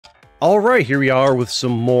Alright, here we are with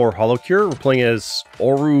some more Holocure. We're playing as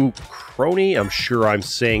Oru Crony. I'm sure I'm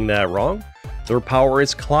saying that wrong. Their power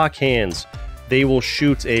is clock hands. They will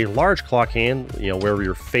shoot a large clock hand, wherever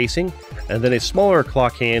you're facing, and then a smaller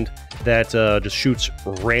clock hand that just shoots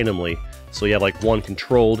randomly. So you have like one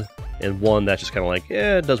controlled and one that just kind of like,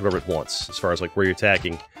 it does whatever it wants as far as like where you're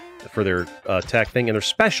attacking for their attack thing. And their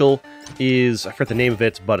special is, I forget the name of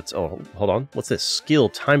it, but it's, oh, hold on. What's this? Skill,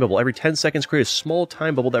 time bubble. Every 10 seconds, create a small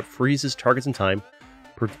time bubble that freezes targets in time,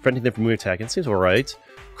 preventing them from moving attack. It seems alright.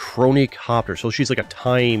 Chronicopter. So she's like a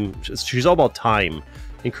time, she's all about time.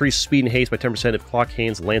 Increase speed and haste by 10% if clock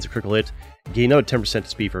hands lands a critical hit. Gain another 10%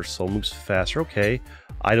 speed for soul moves faster. Okay.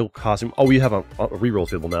 Idle costume. Oh, we have a reroll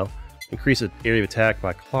available now. Increase the area of attack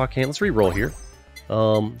by clock hand. Let's reroll here.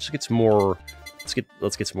 Let's get some more.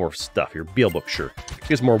 Let's get some more stuff here. BL book, sure. Let's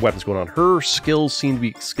get some more weapons going on. Her skills seem to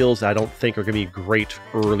be skills that I don't think are going to be great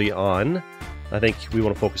early on. I think we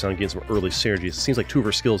want to focus on getting some early synergies. It seems like two of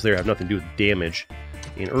her skills there have nothing to do with damage.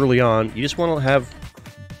 And early on, you just want to have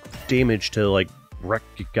damage to like wreck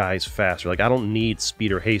guys faster. Like I don't need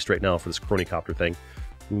speed or haste right now for this Chronicopter thing.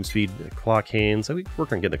 Move speed, clock hands. I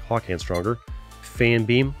work on getting the clock hand stronger. Fan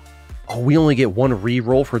beam. Oh, we only get one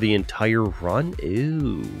reroll for the entire run?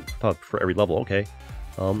 Ew. I thought for every level, okay.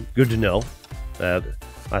 Good to know. I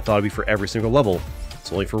thought it'd be for every single level.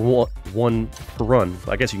 It's only for one per run.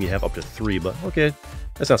 I guess you can have up to 3, but okay.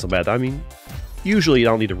 That's not so bad. I mean, usually you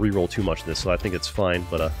don't need to reroll too much of this, so I think it's fine.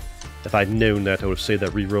 But if I'd known that, I would have saved that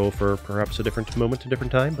reroll for perhaps a different moment, a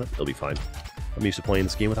different time, but it'll be fine. I'm used to playing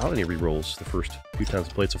this game without any rerolls the first few times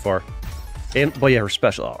I played so far. But yeah, her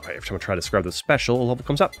special. Oh, every time I try to describe the special, a level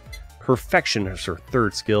comes up. Perfection is her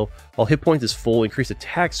third skill. While hit point is full, increase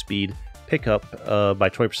attack speed, pick up by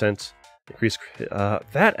 20%. Increase.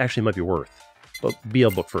 That actually might be worth. But BL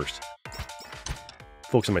book first.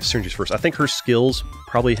 Focus on my synergies first. I think her skills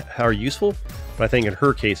probably are useful, but I think in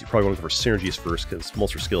her case, you probably want to go for synergies first because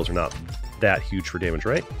most of her skills are not that huge for damage,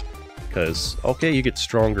 right? Because, okay, you get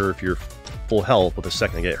stronger if you're full health, but the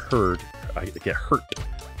second I get hurt,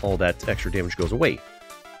 all that extra damage goes away.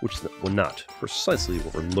 Which will not precisely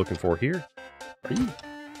what we're looking for here. Are you?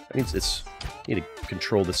 I mean, you need to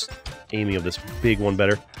control this aiming of this big one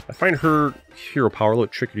better. I find her hero power a little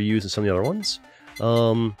trickier to use than some of the other ones.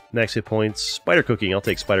 Max hit points, spider cooking. I'll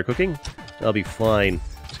take spider cooking. That'll be fine.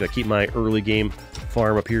 Just gotta keep my early game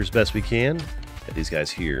farm up here as best we can. Get these guys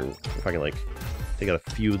here. If I can like take out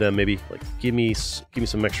a few of them, maybe like give me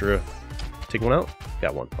some extra. Take one out.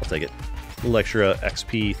 Got one. I'll take it. Little extra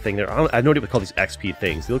XP thing there. I have no idea what to call these XP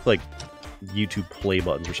things. They look like YouTube play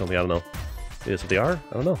buttons or something. I don't know. Maybe that's what they are?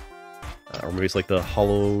 I don't know. Or maybe it's like the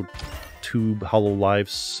Hololive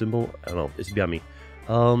symbol. I don't know. It's beyond me.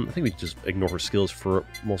 I think we just ignore her skills for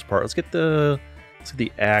most part. Let's get the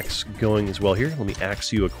axe going as well here. Let me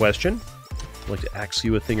ask you a question. I'd like to ask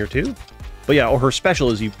you a thing or two. But yeah, her special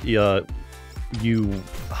is I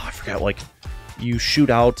forgot, like you shoot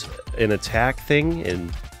out an attack thing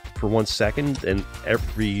and for 1 second, and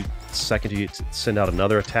every second you send out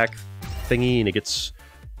another attack thingy, and it gets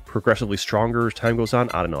progressively stronger as time goes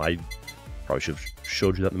on. I don't know. I probably should have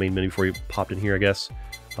showed you that in the main menu before you popped in here, I guess.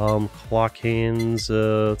 Clock hands.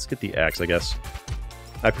 Let's get the axe, I guess.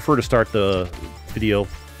 I prefer to start the video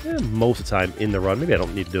most of the time in the run. Maybe I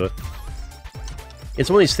don't need to do it.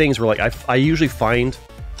 It's one of these things where, like, I usually find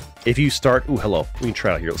if you start... Ooh, hello. We can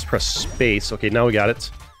try it out here. Let's press space. Okay, now we got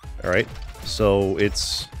it. All right. So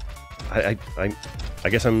it's... I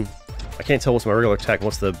guess I can't tell what's my regular attack.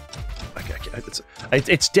 What's the...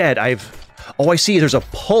 It's dead. Oh, I see. There's a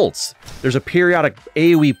pulse. There's a periodic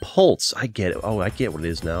AoE pulse. I get it. Oh, I get what it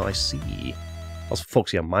is now. I see. I was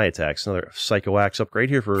focusing on my attacks. Another Psycho Axe upgrade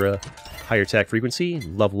here for higher attack frequency.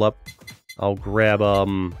 Level up. I'll grab...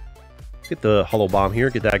 get the Hollow Bomb here.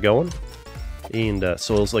 Get that going. And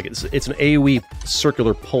so it's like it's an AoE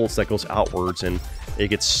circular pulse that goes outwards, and it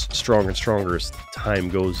gets stronger and stronger as time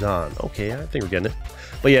goes on. Okay, I think we're getting it.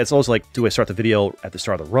 But yeah, it's always like, do I start the video at the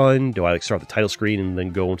start of the run? Do I like start the title screen and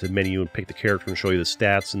then go into the menu and pick the character and show you the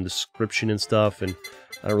stats and description and stuff? And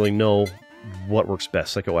I don't really know what works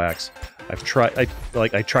best. Psycho Axe. I try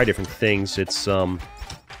different things. It's I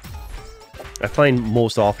find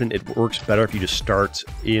most often it works better if you just start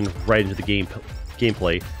in right into the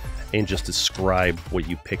gameplay and just describe what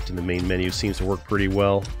you picked in the main menu. Seems to work pretty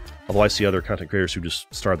well. Although I see other content creators who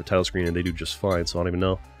just start the title screen and they do just fine, so I don't even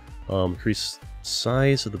know. Increase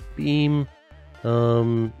size of the beam.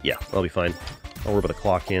 Yeah, that'll be fine. I'll worry about the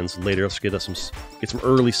clock hands later. Let's get some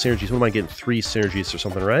early synergies. What am I getting? 3 synergies or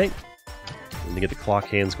something, right? And to get the clock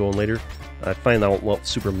hands going later. I find I don't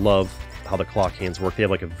super love how the clock hands work. They have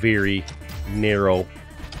like a very narrow,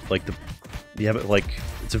 like you have it like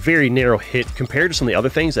it's a very narrow hit compared to some of the other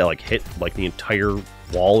things that like hit like the entire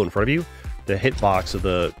wall in front of you. The hitbox of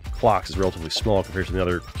the clocks is relatively small compared to the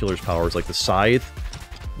other killer's powers, like the scythe.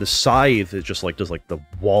 The scythe is just like does like the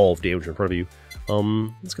wall of damage in front of you.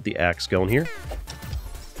 Let's get the axe going here.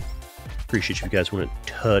 Appreciate you guys wouldn't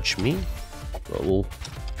touch me. But we'll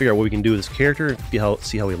figure out what we can do with this character.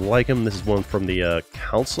 See how we like him. This is one from the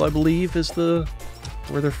council, I believe, is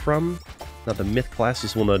where they're from. Not the myth class.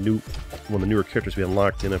 This is one of the newer characters we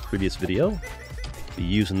unlocked in a previous video. Be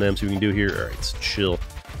using them. See what we can do here. All right, let's chill.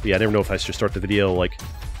 But yeah, I never know if I should start the video like,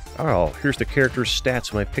 oh, here's the character's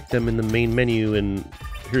stats when I pick them in the main menu, and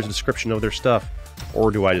here's a description of their stuff. Or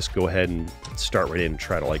do I just go ahead and start right in and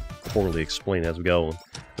try to like poorly explain as we go?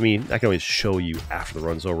 I mean, I can always show you after the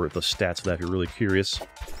run's over the stats of that if you're really curious.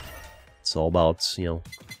 It's all about, you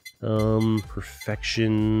know,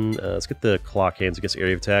 perfection. Let's get the clock hands against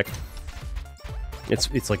area of attack.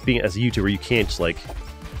 It's like being as a YouTuber, you can't just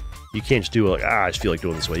do it like, I just feel like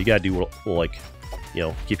doing it this way. You gotta do what will, like, you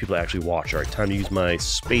know, get people to actually watch. All right, time to use my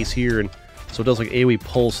space here, and so it does like AoE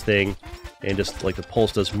pulse thing, and just like the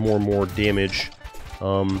pulse does more and more damage.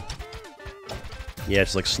 Yeah,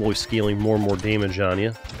 it's like slowly scaling more and more damage on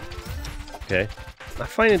you. Okay, I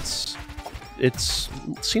find it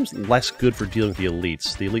seems less good for dealing with the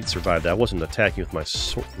elites. The elites survived that. I wasn't attacking with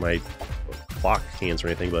my clock hands or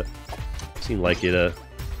anything, but it seemed like it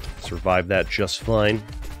survived that just fine.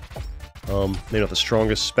 Maybe not the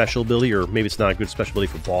strongest special ability, or maybe it's not a good special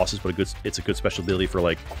ability for bosses, but it's a good special ability for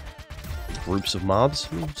like groups of mobs.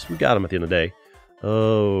 So we got them at the end of the day.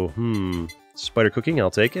 Oh, spider cooking,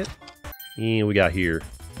 I'll take it. And we got here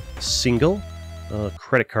single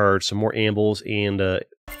credit card, some more ambles, and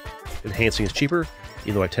enhancing is cheaper.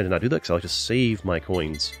 Even though I tend to not do that because I like to save my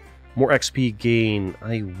coins. More XP gain.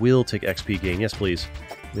 I will take XP gain. Yes, please.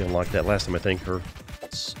 We unlocked that last time, I think, or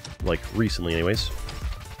like recently, anyways.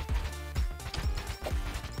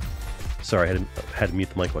 Sorry, I had to mute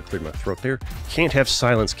the mic while I cleared my throat there. Can't have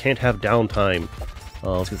silence, can't have downtime.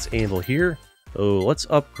 Let's get this anvil here. Oh, let's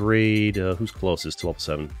upgrade, who's closest to level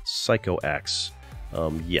 7? Psycho Axe.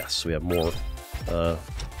 Yes, we have more. You're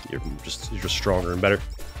just stronger and better.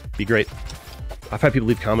 Be great. I've had people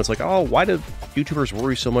leave comments like, oh, why do YouTubers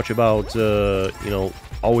worry so much about, you know,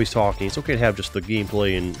 always talking? It's okay to have just the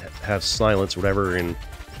gameplay and have silence or whatever, and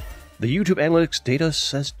the YouTube analytics data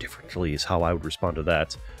says differently is how I would respond to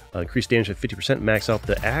that. Increase damage at 50%, max out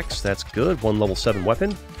the axe, that's good. One level 7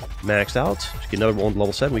 weapon, maxed out. To get another one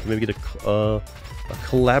level 7, we can maybe get a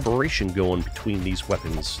collaboration going between these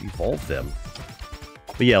weapons, evolve them.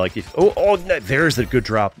 But yeah, like if there's the good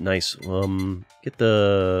drop, nice. Get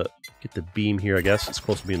the beam here, I guess. It's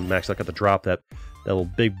close to being maxed out. Got the drop, that little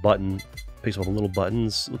big button picks up all the little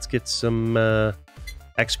buttons. Let's get some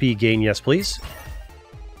XP gain, yes please.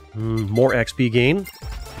 More XP gain,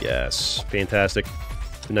 yes, fantastic.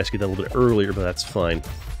 Be nice to get that a little bit earlier, but that's fine.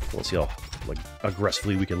 Let's see how like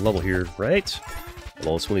aggressively we can level here, right?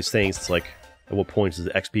 Well, it's one of these things. It's like, at what point does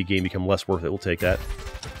the XP gain become less worth it? We'll take that.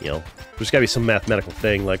 You know, there's got to be some mathematical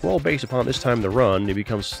thing. Like, well, based upon this time to run, it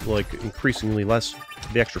becomes like increasingly less.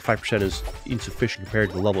 The extra 5% is insufficient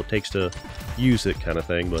compared to the level it takes to use it, kind of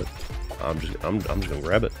thing. But I'm just gonna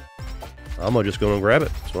grab it. I'm just gonna grab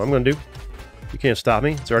it. That's what I'm gonna do. You can't stop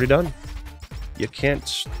me. It's already done. You can't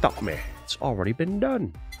stop me. It's already been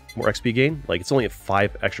done. More XP gain? Like, it's only at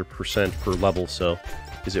 5% extra per level, so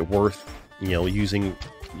is it worth, you know, using,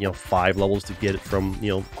 you know, 5 levels to get it from,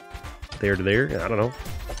 you know, there to there? I don't know.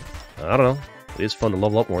 I don't know. It is fun to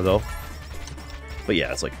level up more, though. But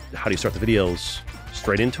yeah, it's like, how do you start the videos?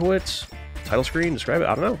 Straight into it? Title screen? Describe it?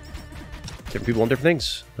 I don't know. Different people on different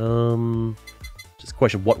things. Just a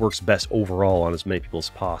question of what works best overall on as many people as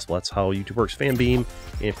possible. That's how YouTube works. Fan beam,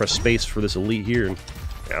 and press space for this elite here, and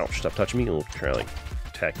ouch, stop touching me. I'll try to like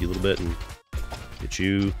attack you a little bit and get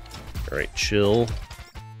you. Alright, chill.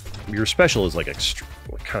 Your special is like extra,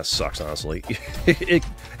 it kind of sucks, honestly.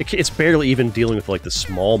 It's barely even dealing with like the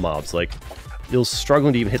small mobs. Like, you're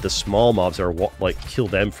struggling to even hit the small mobs or like kill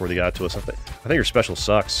them before they got to us. I think your special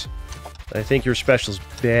sucks. I think your special's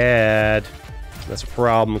bad. That's a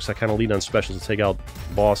problem because I kind of lean on specials to take out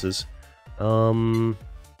bosses. Let's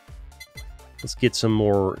get some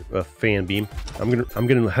more fan beam. I'm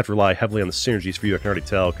gonna have to rely heavily on the synergies for you. I can already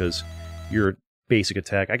tell because your basic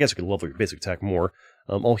attack. I guess I could level your basic attack more.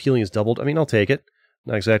 All healing is doubled. I mean, I'll take it.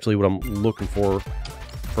 Not exactly what I'm looking for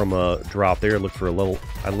from a drop there. I look for a level.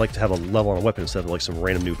 I'd like to have a level on a weapon instead of like some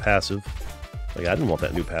random new passive. Like, I didn't want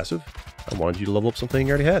that new passive. I wanted you to level up something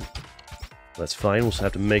you already had. That's fine. We'll just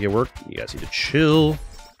have to make it work. You guys need to chill.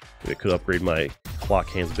 Maybe I could upgrade my clock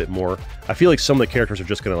hands a bit more. I feel like some of the characters are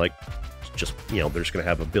just gonna like, you know, they're just gonna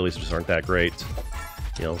have abilities that just aren't that great.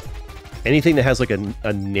 You know, anything that has like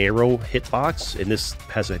a narrow hitbox, and this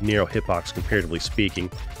has a narrow hitbox comparatively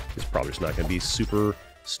speaking, is probably just not going to be super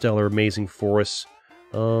stellar amazing for us.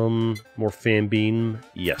 More fan beam,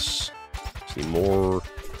 yes. Just need more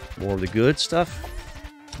of the good stuff.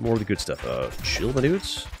 More of the good stuff. Chill, my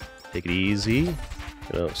dudes. Take it easy.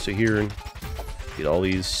 Sit here and get all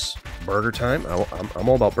these burger time. I'm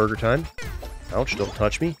all about burger time. Ouch! Don't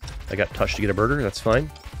touch me. I got touched to get a burger. That's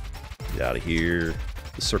fine. Get out of here.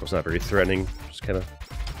 This circle's not very threatening. Just kind of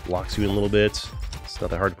locks you in a little bit. It's not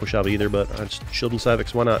that hard to push out either, but I just chilled inside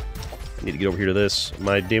because why not? I need to get over here to this.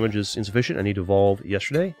 My damage is insufficient. I need to evolve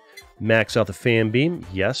yesterday. Max out the fan beam.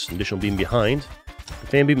 Yes, additional beam behind. The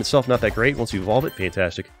fan beam itself not that great. Once you evolve it,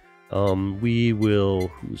 fantastic. We will...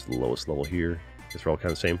 Who's the lowest level here? I guess we're all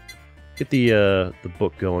kind of the same. Get the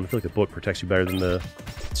book going. I feel like the book protects you better than the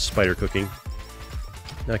spider cooking.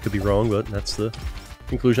 I could be wrong, but that's the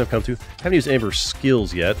conclusion I've come to. I haven't used any of her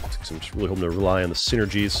skills yet, because I'm just really hoping to rely on the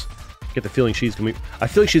synergies. Get the feeling she's gonna be... I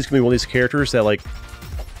feel like she's gonna be one of these characters that, like,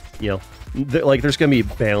 you know, there's gonna be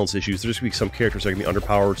balance issues. There's gonna be some characters that are gonna be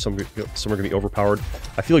underpowered, some are gonna be overpowered.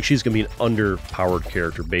 I feel like she's gonna be an underpowered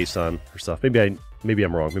character based on her stuff. Maybe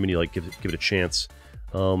I'm wrong. Maybe I need to like give it a chance.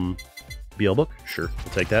 BL book, sure,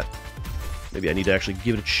 I'll take that. Maybe I need to actually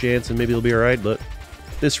give it a chance, and maybe it'll be all right. But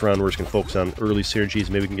this round, we're just gonna focus on early synergies.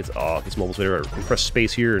 Maybe we can get some mobile later. Press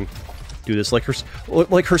space here and do this. Like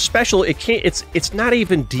her special, it can't. It's not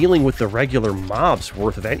even dealing with the regular mobs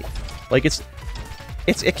worth of any. Like it's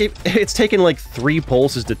taken like 3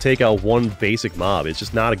 pulses to take out one basic mob. It's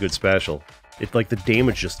just not a good special. Like the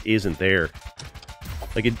damage just isn't there.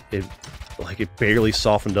 Like it barely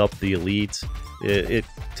softened up the elite. It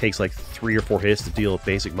takes like 3 or 4 hits to deal with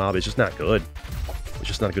basic mob. It's just not good. It's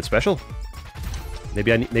just not a good special.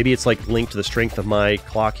 Maybe it's like linked to the strength of my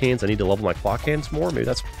clock hands. I need to level my clock hands more. Maybe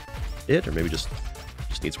that's it, or maybe just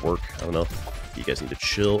needs work. I don't know. You guys need to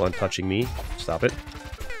chill on touching me. Stop it.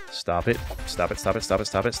 Stop it. Stop it. Stop it. Stop it.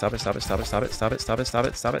 Stop it. Stop it. Stop it. Stop it. Stop it. Stop it. Stop it. Stop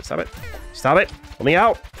it. Stop it. Stop it. Stop it. Let me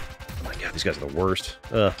out. Oh my god, these guys are the worst.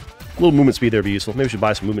 A little movement speed there would be useful. Maybe we should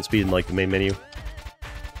buy some movement speed in like the main menu.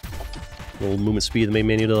 A little movement speed in the main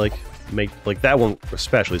menu to like make like that one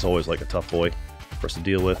especially is always like a tough boy for us to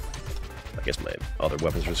deal with. I guess my other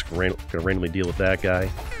weapons are just gonna randomly deal with that guy.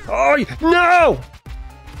 Oh no!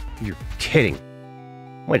 You're kidding.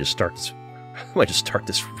 I might just start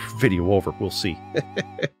this video over. We'll see.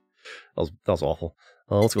 that was awful.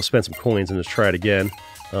 Let's go spend some coins and just try it again.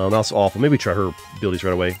 That's awful. Maybe try her abilities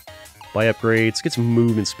right away. Buy upgrades. Get some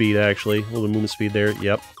movement speed, actually. A little bit of movement speed there.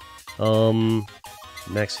 Yep.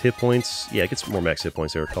 Max hit points. Yeah, get some more max hit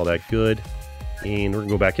points there. Call that good. And we're going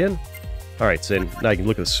to go back in. Alright, so now you can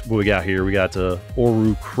look at this, what we got here. We got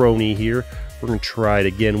Oru Crony here. We're going to try it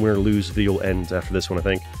again. Win or lose, video ends after this one, I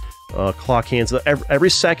think. Clock hands. Every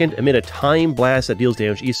second, emit a time blast that deals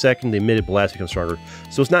damage. Each second, the emitted blast becomes stronger.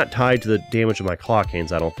 So it's not tied to the damage of my clock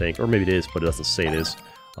hands, I don't think. Or maybe it is, but it doesn't say it is.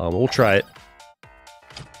 We'll try it.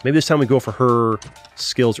 Maybe this time we go for her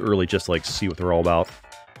skills early, just to, like, see what they're all about.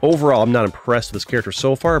 Overall, I'm not impressed with this character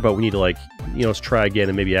so far, but we need to, like, you know, let's try again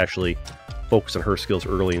and maybe actually focus on her skills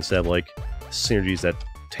early instead of, like, synergies that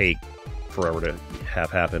take forever to have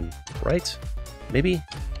happen. Right? Maybe?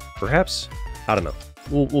 Perhaps? I don't know.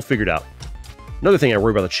 We'll figure it out. Another thing I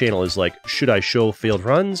worry about the channel is, like, should I show failed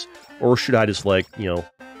runs? Or should I just, like, you know,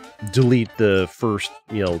 delete the first,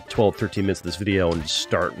 you know, 12, 13 minutes of this video and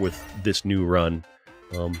start with this new run?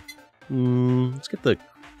 Let's get the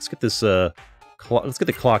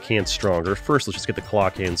clock hands stronger. First, let's just get the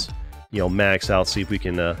clock hands, you know, max out, see if we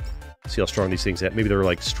can, see how strong these things are. Maybe they're,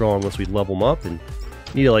 like, strong once we level them up, and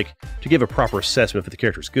need to, like, to give a proper assessment if the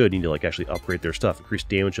character's good, need to, like, actually upgrade their stuff. Increase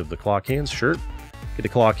damage of the clock hands, sure. Get the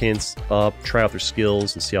clock hands up, try out their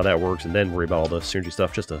skills, and see how that works, and then worry about all the synergy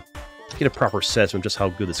stuff, just to get a proper assessment of just how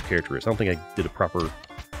good this character is. I don't think I did a proper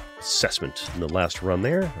assessment in the last run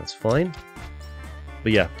there. That's fine.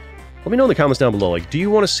 But yeah, let me know in the comments down below, like, do you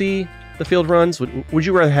want to see the failed runs? Would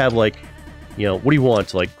you rather have, like, you know, what do you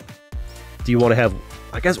want? Like, do you want to have,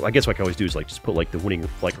 I guess what I can always do is, like, just put, like, the winning,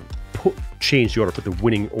 like, change the order, put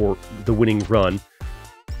the winning run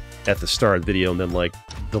at the start of the video, and then, like,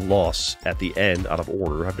 the loss at the end out of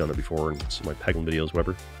order. I've done that before in some of my Peglin videos,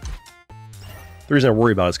 whatever. The reason I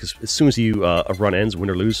worry about it is because as soon as a run ends, win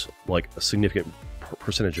or lose, like, a significant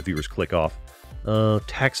percentage of viewers click off.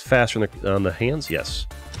 Attacks faster on the hands? Yes.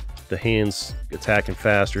 The hands attacking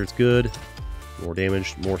faster, it's good. More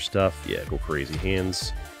damage, more stuff. Yeah, go crazy.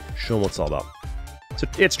 Hands, show them what it's all about. So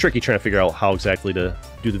it's tricky trying to figure out how exactly to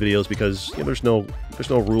do the videos because, you know, there's no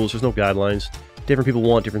rules, there's no guidelines. Different people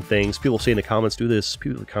want different things. People say in the comments, do this.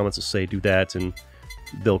 People in the comments will say, do that, and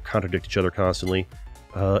they'll contradict each other constantly.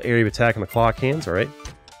 Area of attack on the clock hands, alright.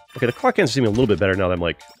 Okay, the clock hands seem a little bit better now that I'm,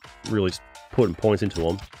 like, really putting points into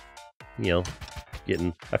them. You know,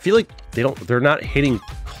 getting... I feel like they're not hitting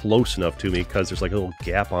close enough to me because there's, like, a little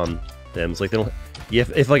gap on them. It's like they don't... Yeah,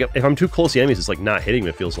 if I'm too close to the enemies, it's, like, not hitting them,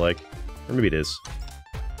 it feels like. Or maybe it is.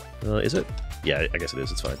 Is it? Yeah, I guess it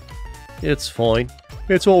is. It's fine. It's fine.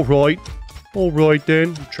 It's alright. Alright,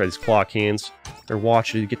 then. Try these clock hands. They're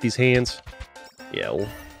watching to get these hands. Yeah,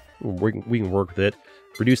 we can work with it.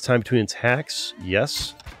 Reduce time between attacks.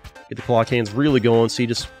 Yes. Get the clock hands really going. See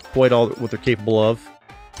just quite all what they're capable of.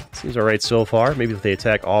 Seems alright so far. Maybe if they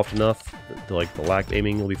attack often enough, like the lack of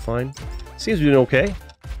aiming will be fine. Seems to be doing okay.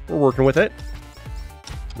 We're working with it.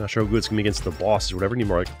 Not sure how good it's going to be against the bosses or whatever. Need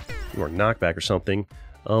more knockback or something.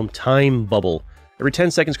 Time bubble. Every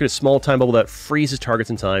 10 seconds, create a small time bubble that freezes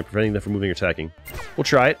targets in time, preventing them from moving or attacking. We'll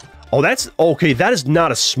try it. Oh, that's... Okay, that is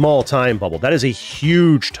not a small time bubble. That is a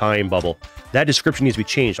huge time bubble. That description needs to be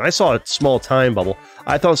changed. I saw a small time bubble.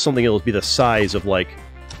 I thought something else would be the size of, like...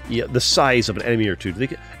 Yeah, the size of an enemy or two.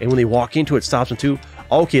 And when they walk into it, it stops them too.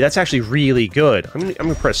 Okay, that's actually really good. I'm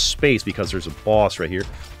gonna press space because there's a boss right here.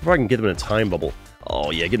 If I can get them in a time bubble.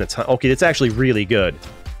 Oh, yeah, getting a time... Okay, that's actually really good.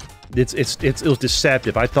 It was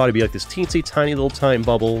deceptive. I thought it'd be like this teensy tiny little time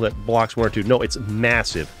bubble that blocks one or two. No, it's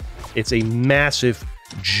massive. It's a massive,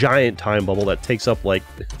 giant time bubble that takes up like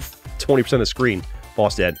 20% of the screen.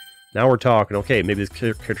 Boss dead. Now we're talking. Okay, maybe this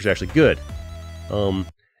character's actually good.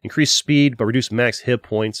 Increase speed, but reduce max hit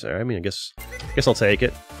points. I mean, I guess I'll take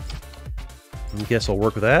it. I guess I'll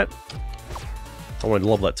work with that. I want to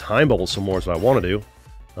level that time bubble some more, is what I want to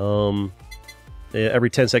do. Every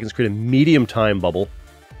 10 seconds, create a medium time bubble.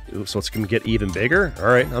 So it's going to get even bigger?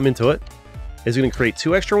 Alright, I'm into it. Is it going to create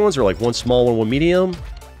 2 extra ones, or like 1 small one, 1 medium?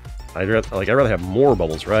 I'd rather have more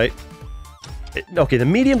bubbles, right? Okay, the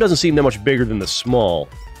medium doesn't seem that much bigger than the small.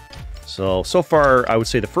 So far, I would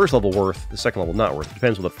say the first level worth, the second level not worth. It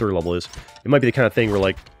depends what the third level is. It might be the kind of thing where,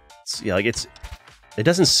 like, it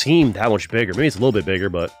doesn't seem that much bigger. Maybe it's a little bit bigger,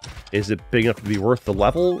 but is it big enough to be worth the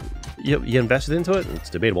level you invested into it? It's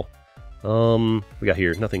debatable. We got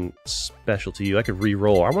here, nothing special to you. I could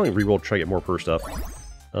re-roll. I want to re-roll to try to get more per stuff.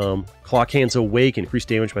 Clock hands awake, increase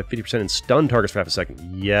damage by 50% and stun targets for half a second.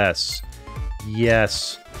 Yes.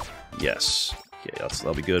 Yes. Yes. Okay,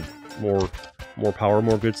 that'll be good. More power,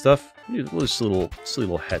 more good stuff. What silly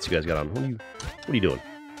little hats you guys got on? What are you doing?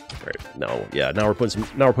 Alright, now we're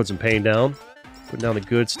putting some pain down. Putting down the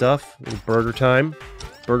good stuff. Burger time.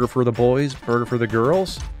 Burger for the boys, burger for the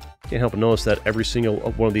girls. Can't help but notice that every single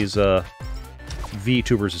one of these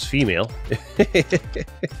VTubers is female.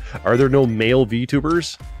 Are there no male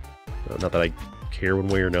VTubers? Not that I care one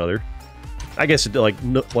way or another. I guess it, I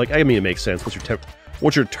mean, it makes sense.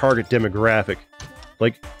 What's your target demographic?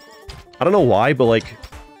 Like, I don't know why, but like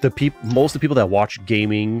most of the people that watch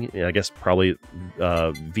gaming, I guess probably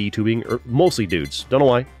VTubing, are mostly dudes. Don't know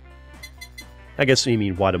why. I guess you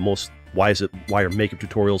mean why are makeup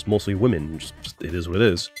tutorials mostly women? It is what it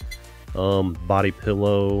is. Body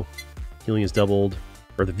pillow, healing is doubled,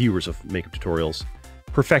 or the viewers of makeup tutorials.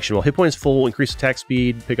 Perfection. While hit point is full, increase attack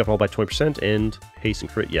speed, pick up all by 20%, and haste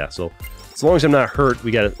and crit. Yeah, so as long as I'm not hurt,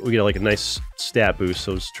 we get like a nice stat boost.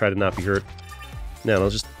 So just try to not be hurt. No,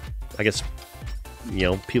 just I guess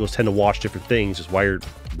people tend to watch different things. Just why are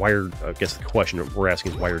I guess the question we're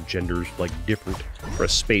asking is why are genders like different? For a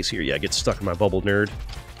space here, yeah, get stuck in my bubble, nerd.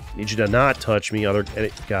 Need you to not touch me, other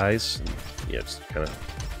guys. Yeah, just kind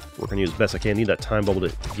of work on you as best I can. Need that time bubble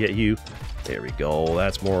to get you. There we go.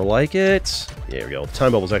 That's more like it. There we go. The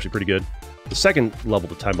time bubble is actually pretty good. The second level,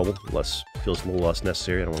 the time bubble, feels a little less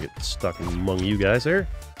necessary. I don't want to get stuck among you guys there.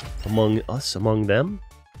 Among us, among them.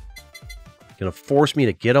 Gonna force me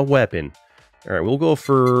to get a weapon. All right, we'll go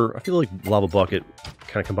for. I feel like lava bucket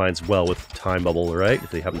kind of combines well with time bubble, right?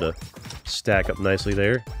 If they happen to stack up nicely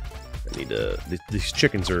there. I need to. These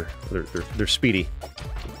chickens are they're speedy.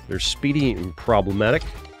 They're speedy and problematic.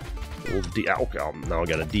 Now I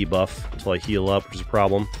got a debuff until I heal up, which is a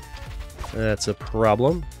problem. That's a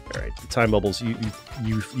problem. All right, the time bubbles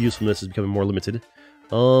usefulness is becoming more limited.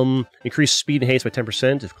 Increase speed and haste by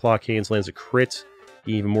 10%. If clock hands lands a crit,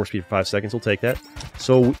 even more speed for 5 seconds. We'll take that.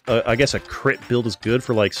 So I guess a crit build is good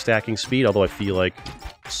for like stacking speed, although I feel like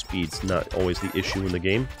speed's not always the issue in the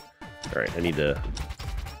game. All right, I need to.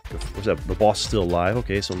 What's that? The boss is still alive.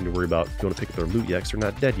 Okay, so I don't need to worry about going to pick up their loot yet, because they're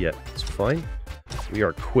not dead yet. It's fine. We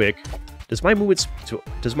are quick. Does my movement...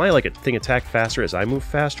 Does my, like, thing attack faster as I move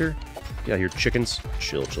faster? Get out here, chickens.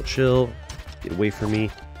 Chill, chill, chill. Get away from me.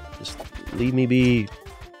 Just leave me be,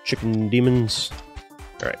 chicken demons.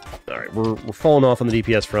 Alright, we're falling off on the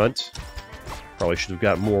DPS front. Probably should have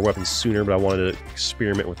got more weapons sooner, but I wanted to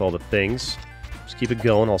experiment with all the things. Just keep it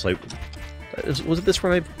going. Also, was it this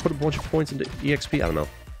one I put a bunch of points into EXP? I don't know.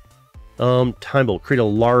 Time bubble. Create a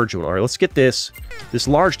large one. Alright, let's get this. This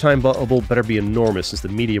large time bubble better be enormous, since the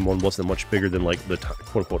medium one wasn't much bigger than, like, the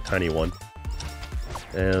quote-unquote tiny one.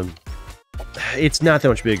 It's not that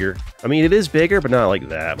much bigger. I mean, it is bigger, but not, like,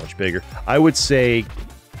 that much bigger. I would say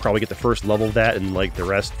probably get the first level of that, and, like, the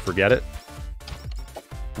rest, forget it.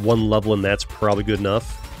 One level, and that's probably good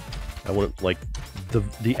enough. I wouldn't, like,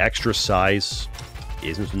 the extra size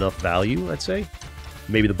isn't enough value, I'd say.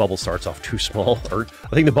 Maybe the bubble starts off too small, or I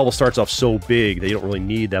think the bubble starts off so big they don't really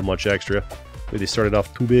need that much extra. Maybe they started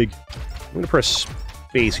off too big. I'm going to press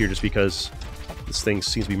space here just because this thing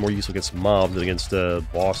seems to be more useful against mobs than against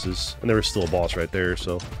bosses. And there is still a boss right there,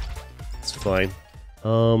 so it's fine.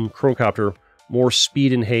 Chronocopter, more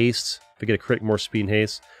speed and haste. If I get a crit, more speed and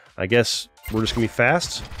haste. I guess we're just going to be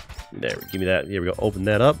fast. There, give me that. Here we go. Open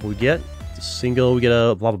that up. What we get? It's a single. We get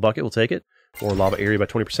a lava bucket. We'll take it. Or lava area by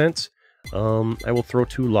 20%. I will throw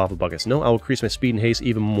 2 lava buckets. No, I will increase my speed and haste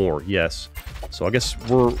even more. Yes. So I guess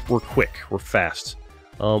we're quick. We're fast.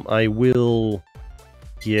 I will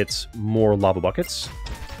get more lava buckets.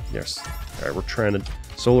 Yes. All right, we're trying to...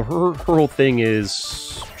 So her whole thing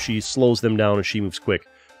is she slows them down and she moves quick.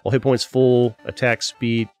 All hit points full, attack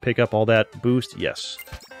speed, pick up all that boost. Yes.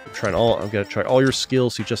 I'm gonna try all your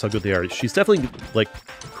skills, see just how good they are. She's definitely, like,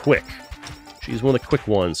 quick. She's one of the quick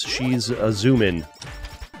ones. She's a zoom-in.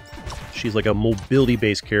 She's like a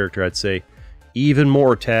mobility-based character, I'd say. Even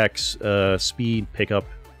more attacks, speed, pickup,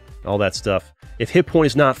 all that stuff. If hit point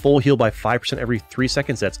is not full, heal by 5% every 3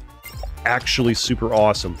 seconds. That's actually super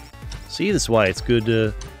awesome. See, this is why it's good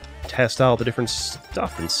to test out the different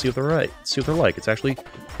stuff and see what they're like. It's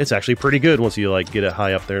actually pretty good once you, like, get it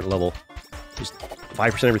high up there at level. Just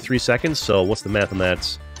 5% every 3 seconds. So what's the math on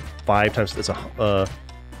that? 5 times.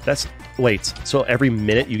 That's wait. So every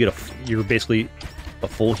minute you get you're basically a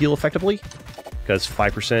full heal effectively, because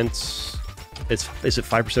 5%. Is it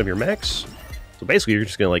 5% of your max? So basically you're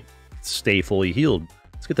just gonna, like, stay fully healed.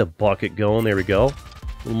 Let's get the bucket going. There we go.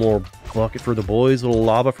 A little more bucket for the boys. A little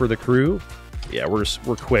lava for the crew. Yeah, we're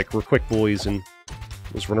quick. We're quick boys, and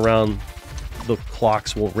just run around. The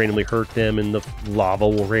clocks will randomly hurt them, and the lava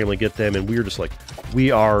will randomly get them, and we're just like, we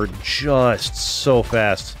are just so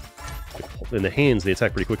fast. In the hands, they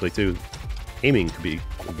attack pretty quickly too. Aiming could be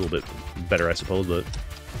a little bit better, I suppose, but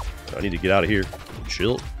I need to get out of here.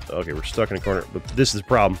 Chill. Okay, we're stuck in a corner, but this is the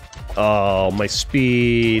problem. Oh, my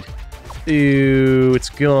speed. Ew, it's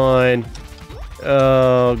gone.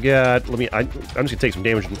 Oh god. I'm just gonna take some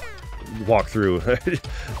damage and walk through.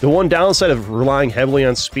 The one downside of relying heavily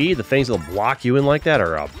on speed, the things that'll block you in like that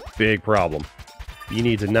are a big problem. You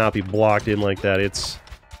need to not be blocked in like that. It's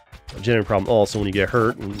a genuine problem. Also, when you get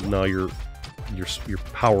hurt, and now your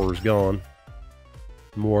power is gone.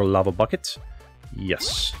 More lava bucket.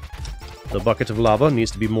 Yes. The bucket of lava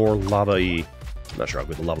needs to be more lava-y. I'm not sure how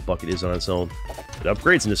good the lava bucket is on its own. It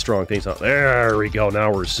upgrades into strong things. There we go.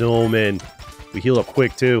 Now we're zooming. We heal up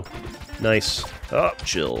quick too. Nice. Oh,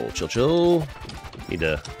 chill. Need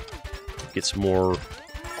to get some more.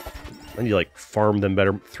 I need to, like, farm them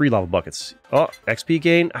better. 3 lava buckets. Oh, XP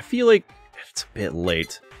gain. I feel like it's a bit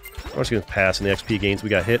late. I'm just gonna pass on the XP gains. We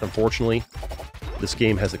got hit, unfortunately. This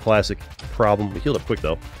game has the classic problem. We healed up quick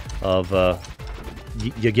though. Of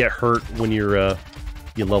you get hurt when you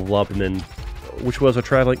level up, and then which was I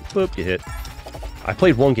tried, like, boop, you hit. I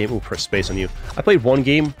played one game. Ooh, press space on you. I played one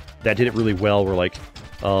game that did it really well. Where, like,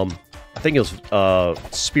 I think it was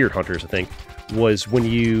Spirit Hunters. I think was when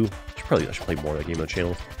you I should play more of that game on the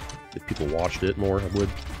channel. If people watched it more, I would.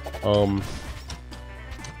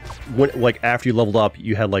 When, like, after you leveled up,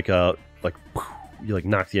 you had like you like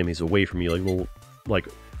knocked the enemies away from you, like little, like,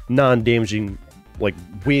 non-damaging, like,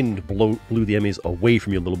 wind blew the enemies away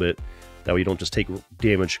from you a little bit. That way you don't just take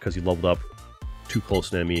damage because you leveled up too close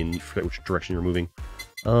to an enemy and you forget which direction you're moving.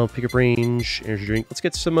 Pick up range, energy drink. Let's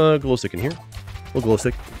get some glow stick in here. A little glow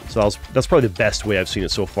stick. So that's probably the best way I've seen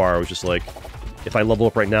it so far. I was just like, if I level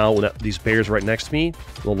up right now, when these bears are right next to me,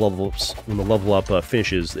 when the level up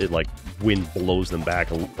finishes, it, like, wind blows them back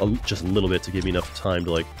just a little bit to give me enough time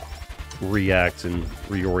to, like, react and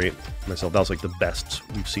reorient myself. That was, like, the best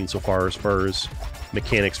we've seen so far as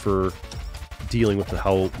mechanics for dealing with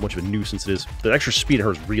how much of a nuisance it is. The extra speed in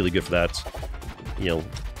her is really good for that. You know,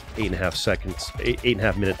 8.5 seconds,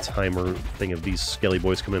 8.5 minute timer thing of these skelly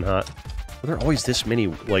boys coming in hot. Are there always this many,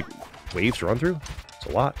 like, waves to run through? It's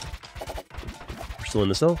a lot. We're still in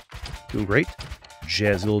this though. Doing great.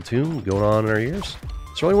 Jazzy little tune going on in our ears.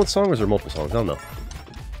 Is there only one song or is there multiple songs? I don't know.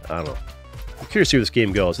 I'm curious to see where this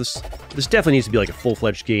game goes. This definitely needs to be like a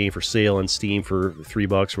full-fledged game for sale on Steam for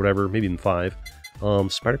 $3 or whatever, maybe even 5.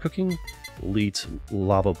 Spider cooking? Elite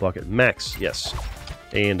lava bucket max, yes.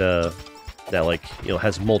 And that, like, you know,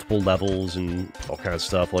 has multiple levels and all kinds of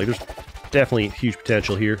stuff. Like, there's definitely huge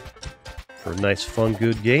potential here for a nice, fun,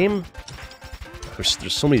 good game.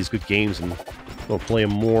 There's so many of these good games, and I'll play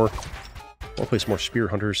them more. I'll play some more Spear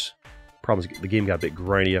Hunters. Problem is, the game got a bit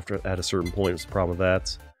grindy at a certain point. It's the problem with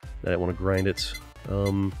that. I didn't want to grind it.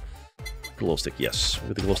 Glow stick, yes. We'll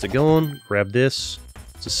get the glow stick going. Grab this.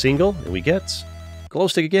 It's a single, and we get glow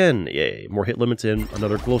stick again. Yay! More hit limits and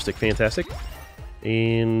another glow stick. Fantastic.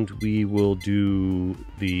 And we will do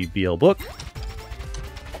the BL book.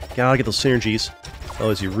 Gotta get those synergies.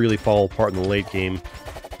 Otherwise, you really fall apart in the late game.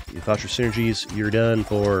 You thought your synergies, you're done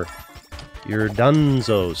for. You're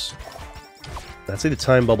donezos. I'd say the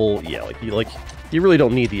time bubble, yeah, you really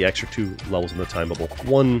don't need the extra 2 levels in the time bubble.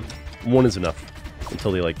 One is enough.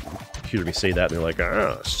 Until they, like, hear me say that, and they're like,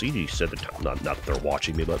 ah, CD said the time. Not that they're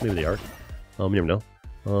watching me, but maybe they are. You never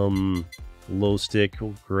know. Low stick,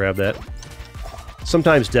 we'll grab that.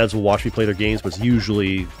 Sometimes devs will watch me play their games, but it's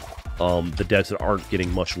usually the devs that aren't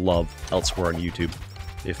getting much love elsewhere on YouTube.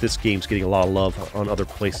 If this game's getting a lot of love on other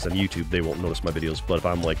places on YouTube, they won't notice my videos. But if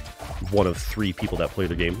I'm like one of 3 people that play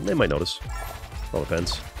the game, they might notice. All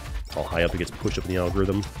depends. How high up it gets pushed up in the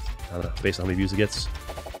algorithm. I don't know, based on how many views it gets.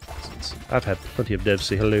 I've had plenty of devs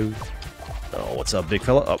say hello. Oh, what's up, big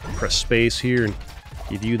fella? Oh, press space here and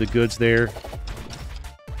give you the goods there.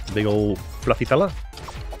 Big old fluffy fella.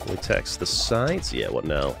 We text the sides. Yeah, what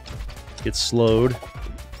now? Get slowed.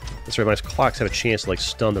 That's right, my clocks had a chance to, like,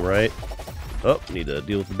 stun them, right? Oh, need to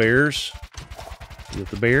deal with the bears. Deal with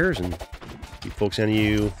the bears and keep focusing on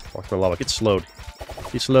you. Watch my lava. Get slowed.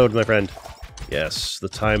 Get slowed, my friend. Yes, the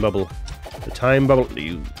time bubble. The time bubble.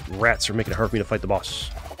 You rats are making it hard for me to fight the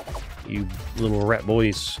boss. You little rat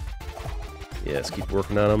boys. Yes, keep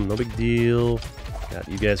working on them. No big deal. Got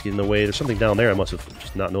you guys get in the way. There's something down there I must have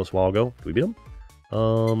just not noticed a while ago. Did we beat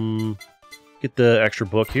them? Get the extra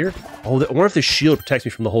book here. Oh, I wonder if the shield protects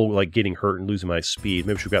me from the whole, like, getting hurt and losing my speed.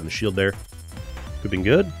 Maybe we should have gotten the shield there. Could have been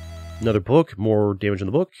good. Another book. More damage in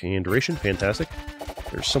the book. And duration. Fantastic.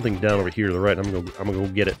 There's something down over here to the right. I'm gonna go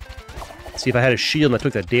get it. See, if I had a shield and I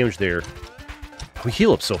took that damage there, we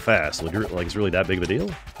heal up so fast. Like, it's really that big of a deal?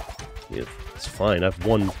 Yeah, it's fine. I've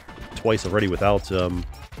won twice already without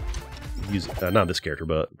using not this character,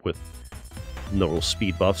 but with no real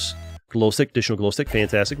speed buffs. Glow stick, additional glow stick,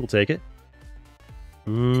 fantastic. We'll take it. I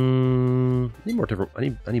need more different.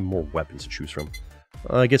 I need more weapons to choose from.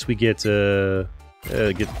 I guess we get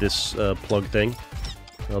this plug thing.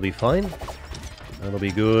 That'll be fine. That'll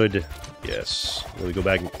be good. Yes. Let me go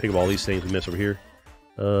back and pick up all these things we missed over here.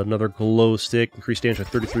 Another glow stick. Increased damage by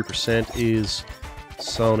 33% is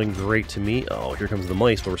sounding great to me. Oh, here comes the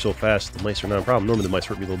mice, but we're so fast, the mice are not a problem. Normally the mice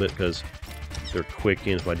hurt me a little bit because they're quick,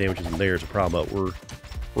 and if my damage isn't there, it's a problem, but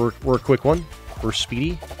we're a quick one. We're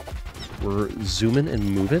speedy. We're zooming and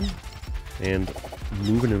moving. And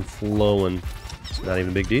moving and flowing. It's not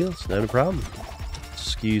even a big deal. It's not even a problem.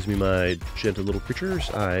 Excuse me, my gentle little creatures.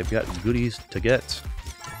 I've got goodies to get.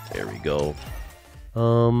 There we go.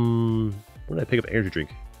 When did I pick up an energy drink?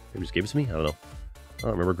 Maybe just gave it to me? I don't know. I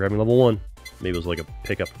don't remember grabbing level 1. Maybe it was like a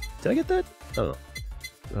pickup. Did I get that? I don't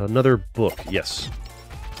know. Another book, yes.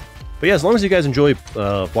 But yeah, as long as you guys enjoy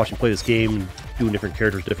watching play this game, doing different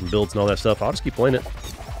characters, different builds, and all that stuff, I'll just keep playing it.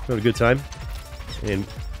 Having a good time. And,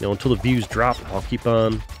 you know, until the views drop, I'll keep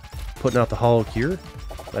on putting out the Holocure.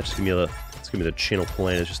 That's just gonna be the channel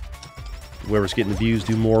plan. It's just whoever's getting the views,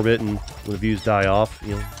 do more of it, and when the views die off,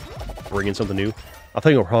 you know, bring in something new. I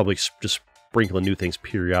think I'll probably just sprinkle in new things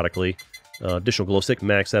periodically. Additional glow stick,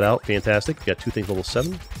 max that out. Fantastic. Got 2 things level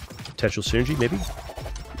 7. Potential synergy, maybe.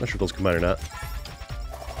 I'm not sure if those combine or not.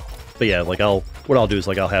 But yeah, like what I'll do is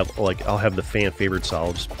I'll have the fan favorites. So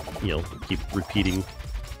I'll just, you know, keep repeating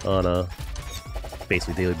on a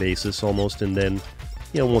basically daily basis almost, and then,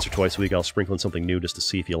 you know, once or twice a week I'll sprinkle in something new just to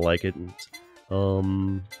see if you like it.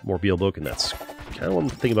 And more BL book, and that's kind of what I'm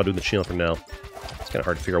thinking about doing the channel for now. It's kind of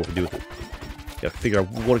hard to figure out what to do with it. Gotta figure out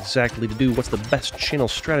what exactly to do. What's the best channel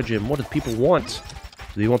stratagem? What do people want?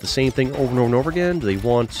 Do they want the same thing over and over and over again? Do they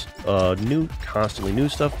want constantly new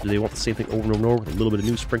stuff? Do they want the same thing over and over and over with a little bit of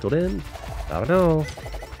new sprinkled in? I don't know.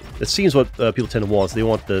 It seems what people tend to want is they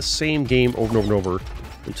want the same game over and over and over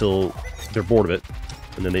until they're bored of it,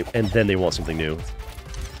 and then they want something new.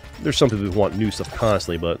 There's some people who want new stuff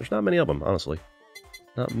constantly, but there's not many of them, honestly.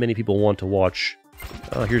 Not many people want to watch,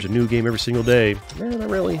 here's a new game every single day. Not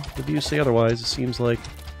really. The views say otherwise. It seems like,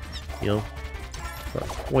 you know, not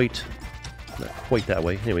quite that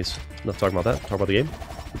way. Anyways, enough talking about that. Talk about the game.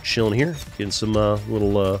 We're chilling here, getting some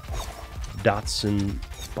little dots and...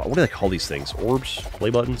 What do they call these things? Orbs? Play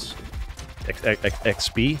buttons?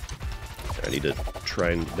 XP? I need to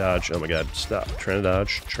try and dodge. Oh my god, stop. Trying to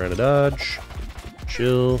dodge. Trying to dodge.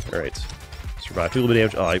 Chill. Alright. Survive. Took a little bit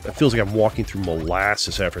of damage. Oh, it feels like I'm walking through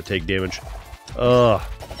molasses after I take damage. So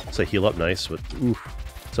I heal up nice, but oof.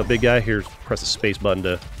 What's up, big guy? Here, press the space button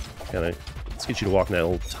to kind of... Let's get you to walk in that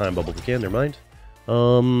little time bubble again. Never mind.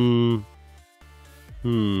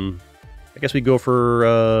 I guess we go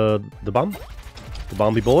for, the bomb? The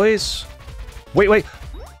Bomby boys? Wait!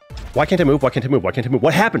 Why can't I move? Why can't I move? Why can't I move?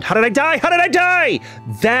 What happened? How did I die? How did I die?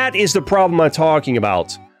 That is the problem I'm talking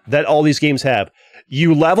about. That all these games have.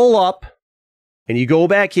 You level up, and you go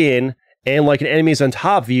back in, and like an enemy is on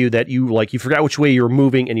top of you that you forgot which way you were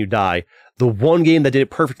moving and you die. The one game that did it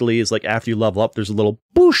perfectly is like after you level up, there's a little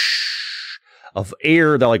boosh of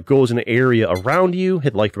air that like goes in an area around you.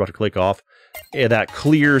 Hit like we're about to click off. And that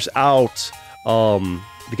clears out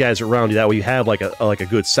the guys around you. That way you have like a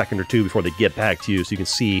good second or two before they get back to you, so you can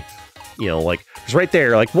see, you know, like, because right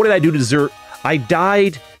there, like, what did I do to deserve? I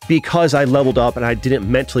died because I leveled up and I didn't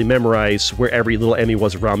mentally memorize where every little enemy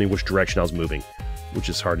was around me, which direction I was moving, which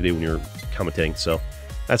is hard to do when you're commentating. So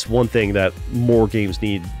that's one thing that more games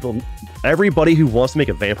need. Everybody who wants to make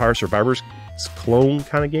a Vampire Survivors clone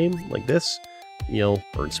kind of game like this, you know,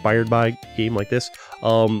 or inspired by a game like this,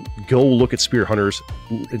 go look at Spirit Hunters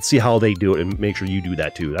and see how they do it, and make sure you do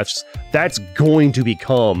that too. That's going to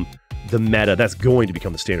become the meta. That's going to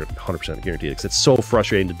become the standard, 100% guaranteed. Because it's so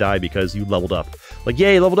frustrating to die because you leveled up. Like,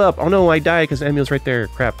 yay, leveled up. Oh no, I died because the enemy was right there.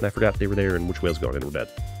 Crap, and I forgot they were there and which way I was going, and we're dead.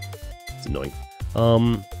 It's annoying.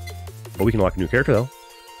 But we can lock a new character though.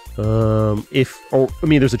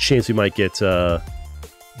 There's a chance we might get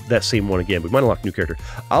that same one again. We might unlock a new character.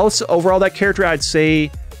 Overall, that character, I'd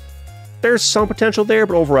say there's some potential there,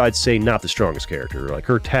 but overall, I'd say not the strongest character. Like,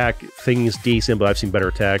 her attack thing is decent, but I've seen better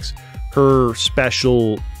attacks. Her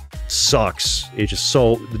special sucks. It's just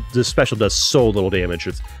so... The special does so little damage.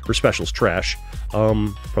 Her special's trash.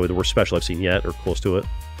 Probably the worst special I've seen yet, or close to it.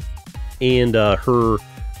 And her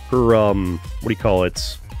what do you call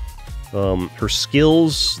it? Her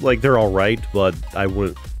skills, like, they're alright, but I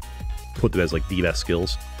wouldn't put them as, like, the best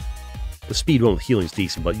skills. The speed one with healing is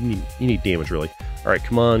decent, but you need damage, really. Alright,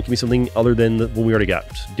 come on, give me something other than the one we already got.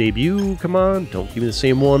 Debut, come on, don't give me the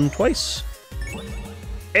same one twice.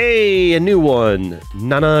 Hey, a new one!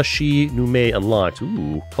 Nanashi Nume unlocked.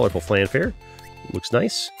 Ooh, colorful fanfare. Looks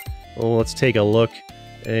nice. Well, let's take a look,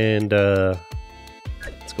 and,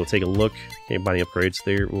 let's go take a look. Can't buy any upgrades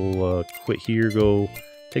there. We'll, quit here, go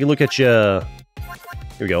take a look at ya.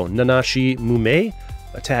 Here we go. Nanashi Mume.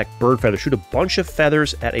 Attack bird feather. Shoot a bunch of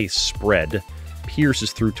feathers at a spread.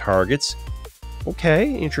 Pierces through targets.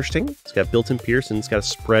 Okay, interesting. It's got built-in pierce and it's got a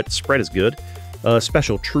spread. Spread is good.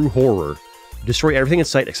 Special, true horror. Destroy everything in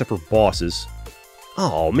sight except for bosses.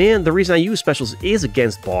 Oh man, the reason I use specials is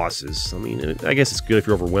against bosses. I mean, I guess it's good if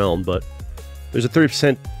you're overwhelmed, but there's a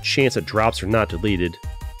 30% chance that drops are not deleted.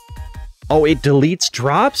 Oh, it deletes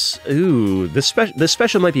drops? Ooh, this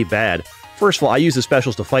special might be bad. First of all, I use the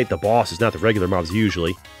specials to fight the bosses, not the regular mobs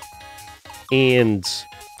usually. And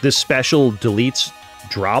this special deletes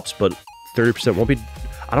drops, but 30% won't be...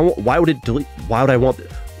 why would it delete... Why would I want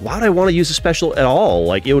to use the special at all?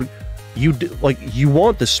 Like, it would... You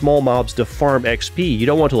want the small mobs to farm XP. You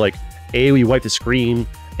don't want to, like, AoE wipe the screen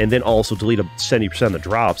and then also delete 70% of the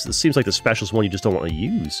drops. This seems like the special's one you just don't want to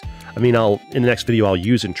use. I mean, in the next video, I'll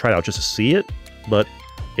use it and try it out just to see it, but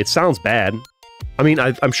it sounds bad. I mean,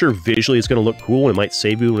 I'm sure visually it's going to look cool and it might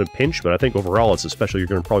save you in a pinch, but I think overall it's a special you're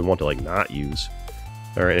going to probably want to, like, not use.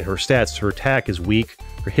 Alright, and her stats, her attack is weak,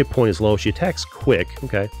 her hit point is low, she attacks quick,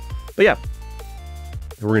 okay. But yeah,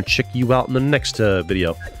 we're going to check you out in the next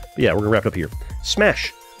video. But yeah, we're going to wrap it up here.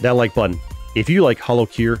 Smash that like button if you like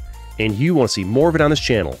Holocure and you want to see more of it on this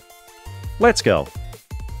channel. Let's go!